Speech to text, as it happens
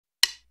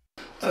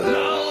A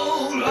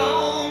long,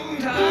 long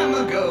time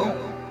ago,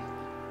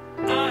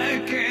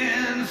 I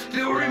can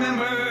still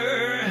remember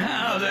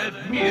how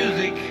that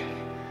music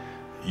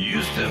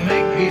used to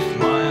make me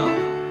smile.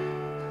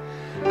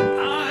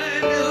 I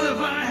knew if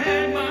I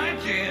had my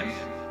chance,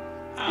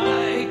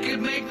 I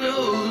could make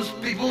those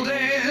people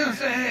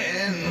dance,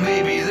 and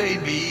maybe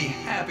they'd be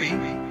happy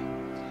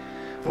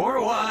for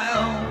a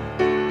while.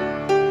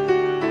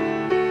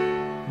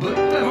 But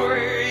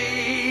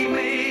February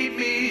made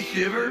me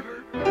shiver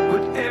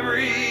with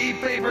every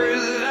paper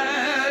that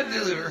I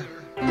deliver.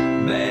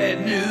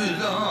 Bad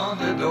news on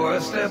the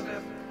doorstep.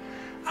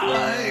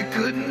 I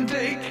couldn't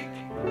take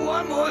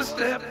one more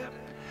step.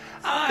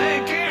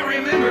 I can't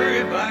remember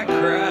if I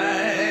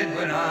cried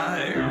when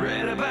I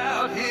read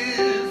about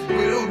his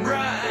widowed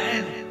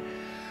bride,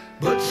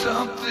 but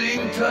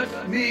something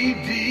touched me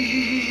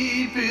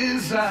deep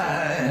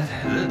inside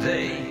the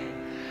day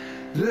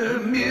the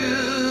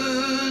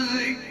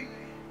music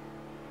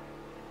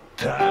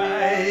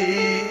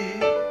died.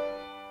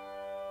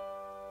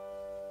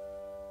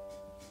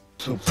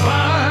 So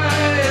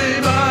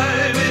bye-bye,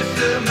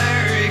 Mr.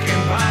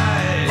 American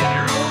Pie.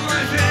 Drove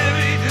my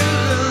Chevy to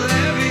the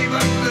levee,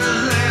 but the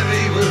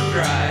levee was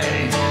dry.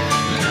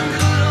 Them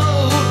good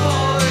old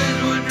boys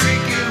were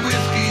drinking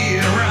whiskey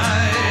and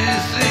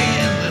rye,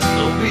 singing,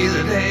 this'll be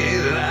the day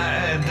that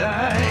I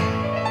die.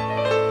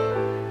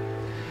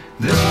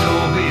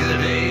 This'll be the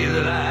day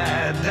that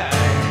I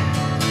die.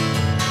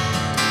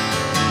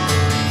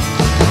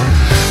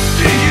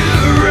 Did you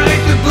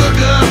write the book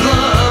of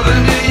love,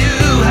 and do you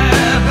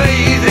have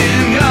faith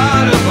in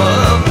God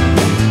above?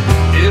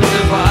 If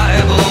the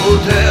Bible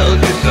tells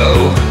you so.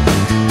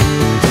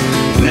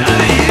 Now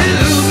do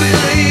you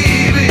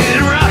believe in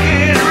rock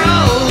and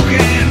roll?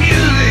 Can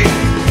music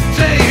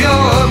save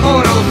your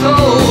mortal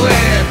soul?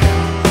 And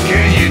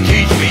can you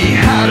teach me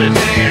how to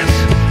dance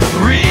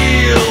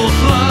real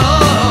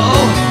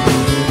slow?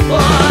 Well,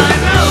 I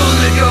know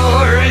that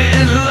you're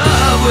in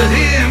love with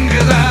him,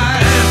 'cause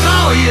I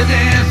saw you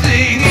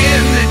dancing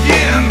in the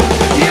gym.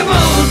 You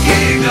both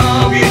kicked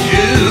off your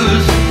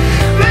shoes.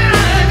 Man,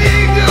 I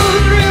dig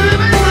those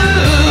rhythm and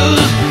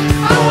blues.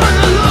 I was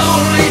a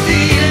lonely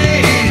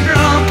teenage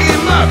drunken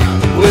muck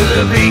with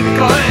a pink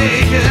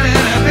carnation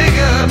and a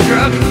pickup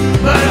truck,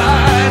 but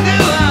I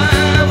knew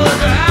I was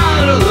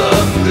out of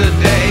luck the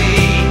day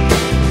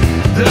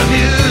the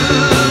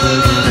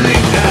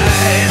music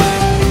died.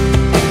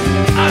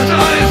 I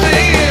started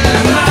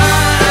singing,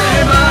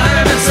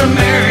 bye-bye, Miss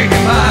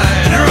American Pie.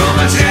 Drove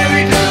my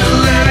Chevy to the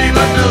levee,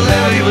 but the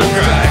levee was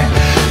dry.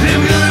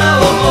 Them good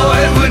old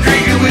boys were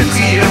drinking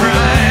whiskey and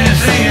rye,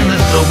 singing,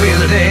 this'll be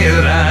the day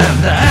that I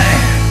die.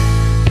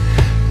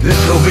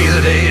 This'll be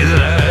the day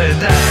that I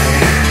die.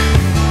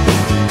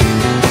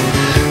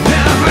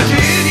 Now for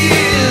 10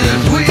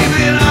 years we've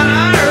been on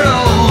our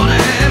own,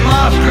 and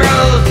moss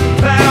grows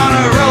back on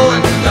a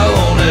rolling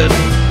stone. And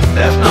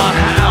that's not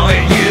how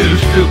it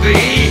used to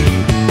be.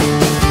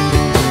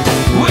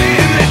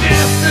 When the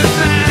jester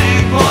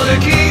sang for the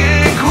king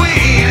and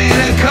queen in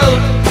a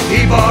coat he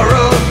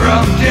borrowed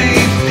from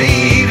James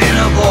Dean, in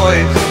a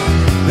voice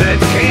that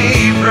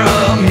came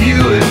from you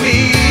and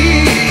me.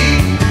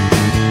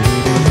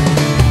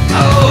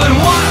 Oh, and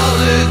while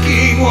the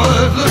king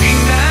was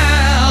looking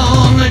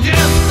down, the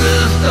jester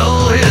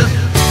stole his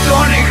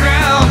thorny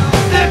crown.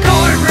 The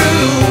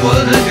courtroom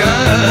was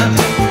adjourned.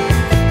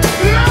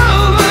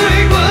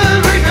 Nobody was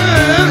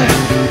returned.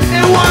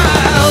 And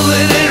while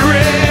they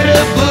read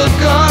a book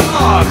on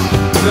marks,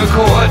 the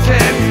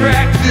quartet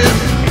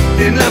practiced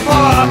in the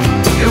park,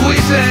 and we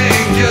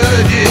sang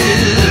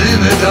judges in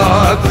the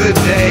dark the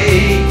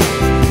day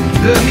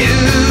the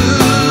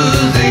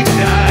music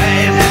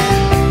died.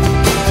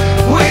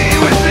 We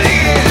were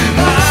singing,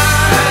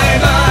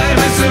 bye-bye,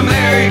 Miss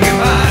American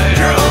Pie.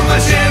 Drove my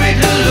Chevy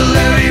to the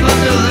levee, but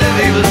the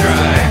levee was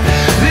dry.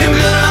 Them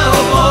good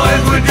old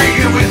boys were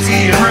drinking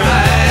whiskey and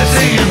rye,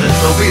 singing,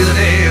 this'll be the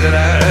day that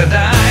I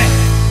die.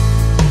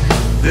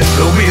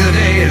 This'll be the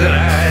day that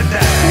I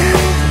die.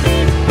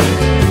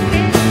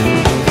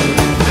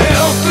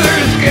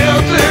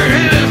 Helter-skelter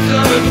in a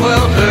summer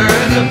swelter,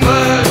 and the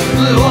birds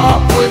flew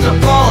off with the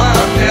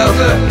fallout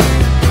shelter.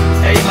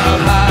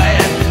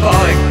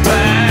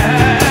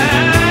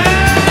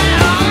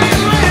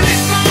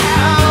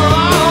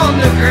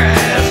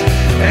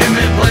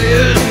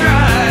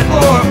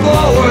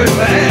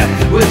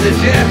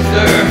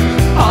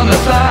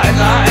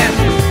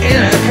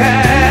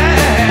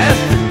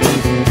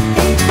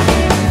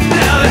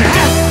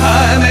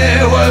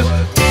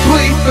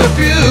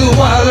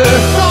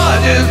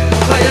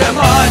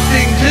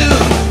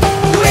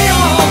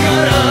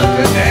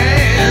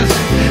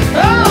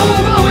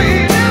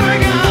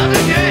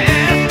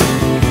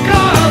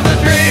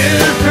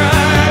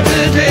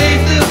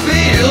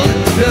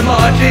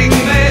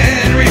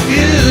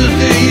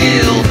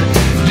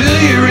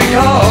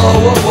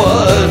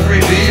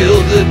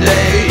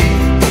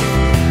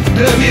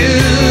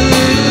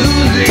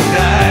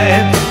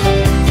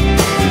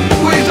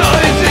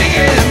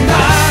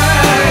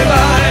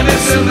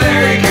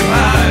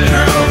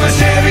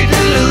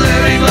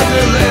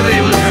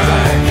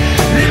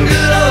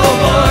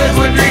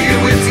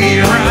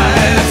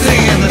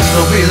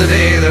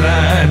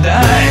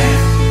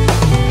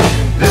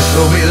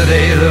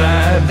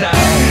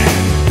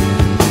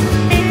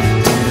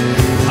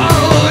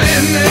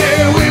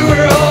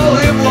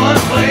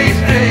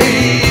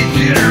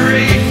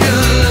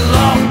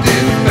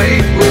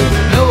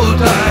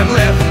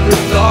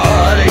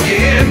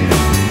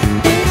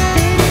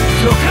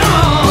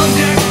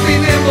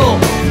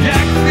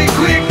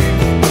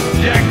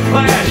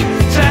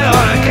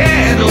 a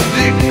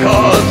candlestick,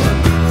 'cause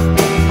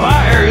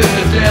fire is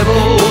the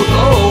devil's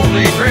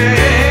only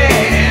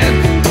friend.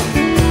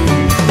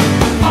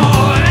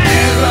 Oh, and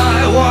as I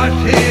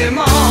watched him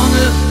on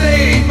the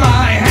stage,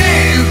 my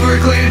hands were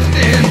clenched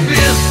in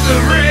fists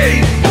of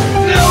rage.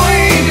 No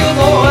angel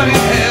born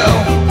in hell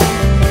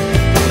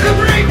could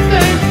break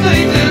that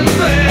Satan's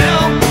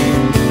spell.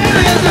 And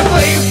as the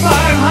flames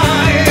climb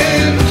high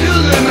into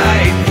the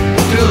night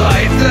to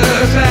light the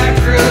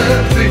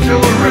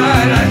sacrificial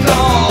rite, I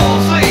saw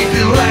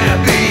Satan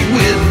laughing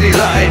with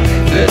delight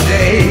the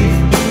day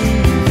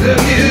the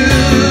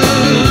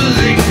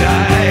music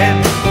died.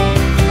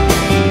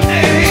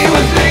 And he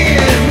was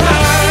singing,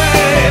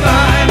 bye,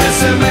 bye, Miss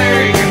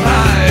American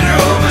Pie.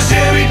 Drove my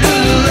Chevy to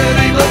the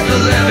levee, but the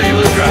levee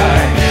was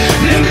dry.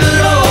 Them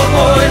good old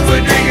boys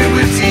were drinking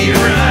whiskey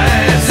and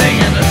rye,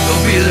 singing, this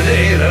will be the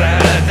day that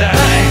I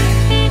die.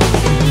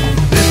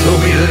 This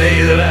will be the day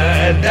that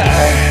I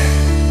die.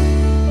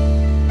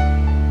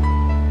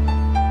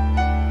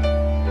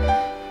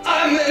 I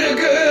met a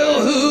girl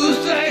who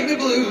sang the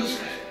blues,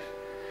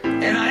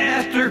 and I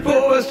asked her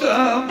for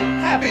some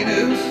happy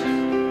news,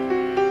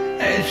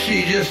 and she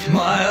just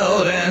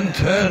smiled and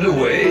turned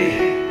away.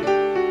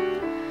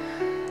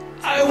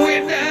 I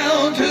went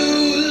down to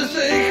the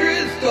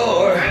sacred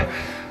store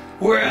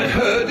where I'd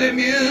heard the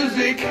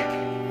music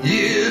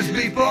years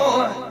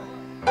before,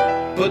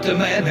 but the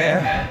man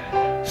there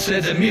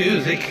said the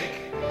music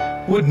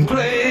wouldn't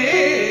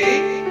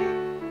play.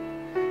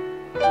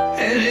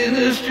 And in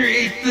the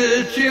street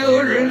the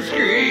children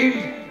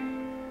screamed,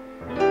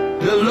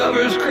 the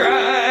lovers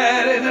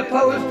cried in the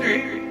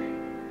poetry,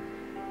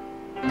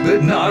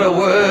 but not a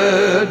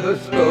word was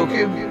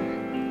spoken.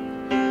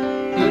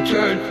 The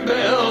church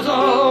bells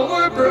all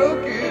were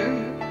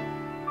broken,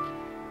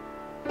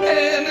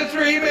 and the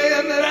three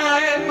men that I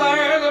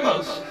admire the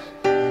most,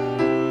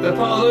 the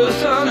Father,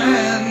 Son,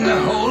 and the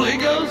Holy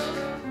Ghost,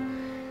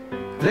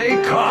 they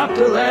caught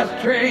the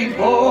last train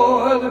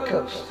for the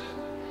coast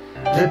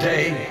the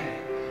day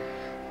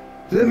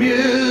the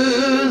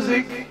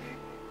music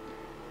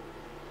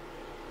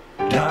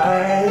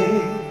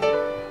died.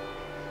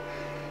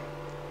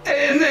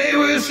 And they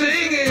were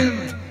singing,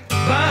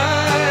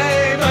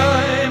 bye,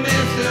 bye,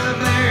 Miss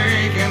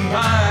American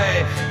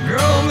Pie.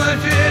 Drove my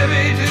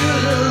Chevy to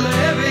the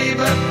levee,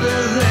 but the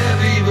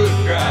levee was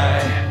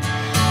dry.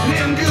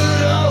 Them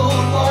good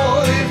old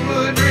boys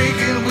were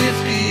drinking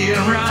whiskey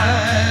and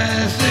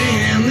rye,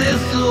 singing,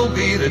 this'll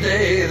be the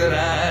day that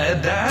I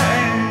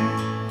die.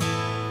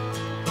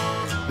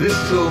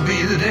 This'll be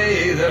the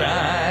day that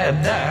I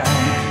die.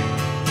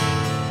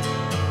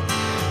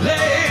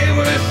 They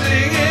were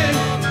singing,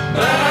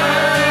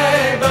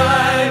 bye,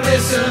 bye,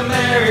 Miss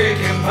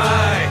American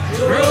Pie.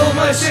 Drove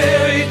my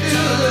Chevy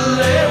to the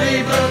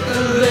levee, but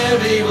the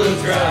levee was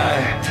dry.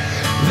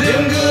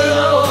 Them good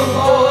old